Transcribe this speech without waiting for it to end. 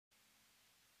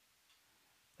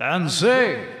and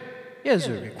say, here's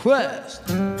a request.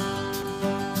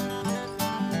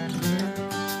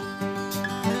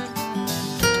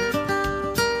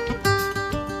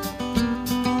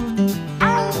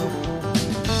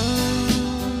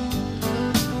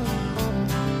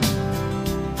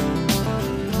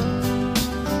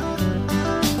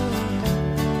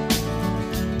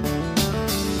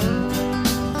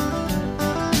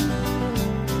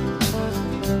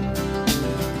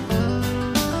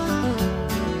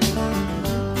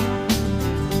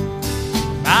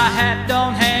 My hat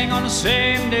don't hang on the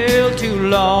same nail too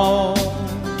long.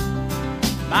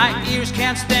 My ears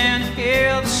can't stand to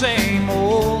hear the same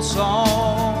old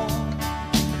song.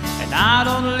 And I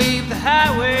don't leave the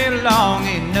highway long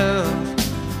enough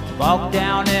to walk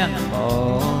down in the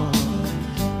mud.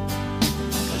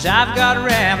 'Cause I've got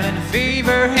rambling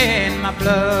fever in my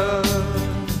blood.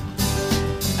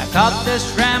 I caught this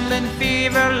rambling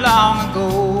fever long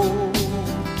ago,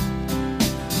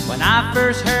 when I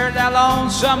first heard that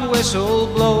lonesome whistle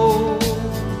blow.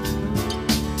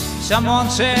 Someone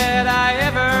said I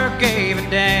ever gave a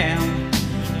damn.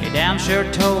 He damn sure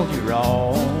told you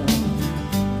wrong.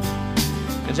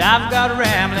 'Cause I've got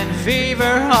rambling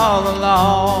fever all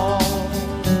along.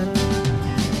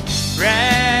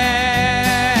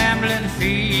 Rambling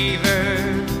fever,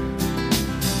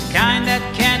 the kind that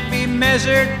can't be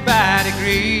measured by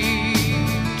degrees.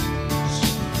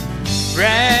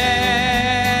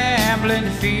 Rambling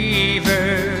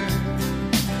fever,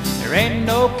 there ain't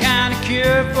no kind of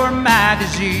cure for my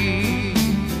disease.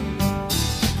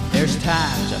 There's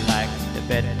times I like to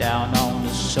bed down on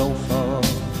the sofa,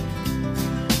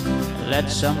 let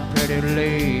some pretty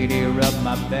lady rub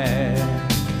my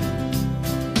back,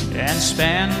 and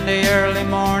spend the early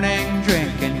morning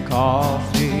drinking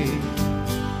coffee,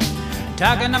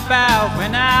 talking about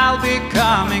when I'll be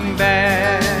coming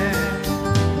back.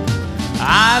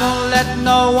 I don't let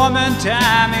no woman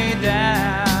tie me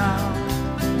down,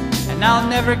 and I'll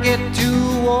never get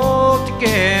too old to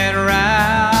get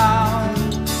around.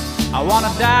 I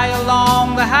wanna die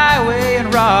along the highway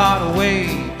and rot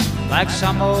away like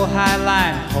some old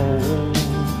highline pole,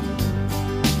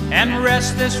 and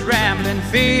rest this rambling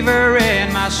fever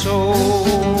in my soul.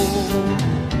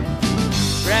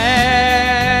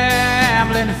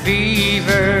 Rambling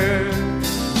fever,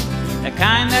 the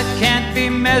kind that can't be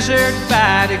measured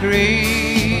by degrees.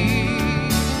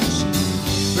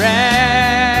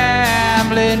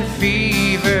 Rambling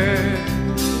fever,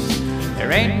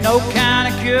 there ain't no kind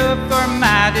of cure for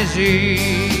my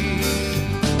disease.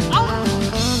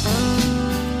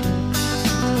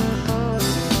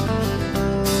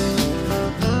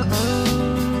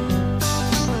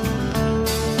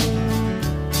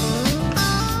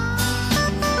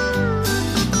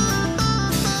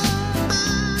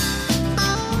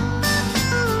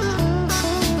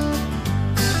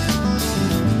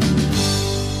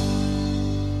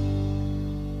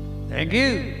 Thank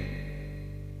you.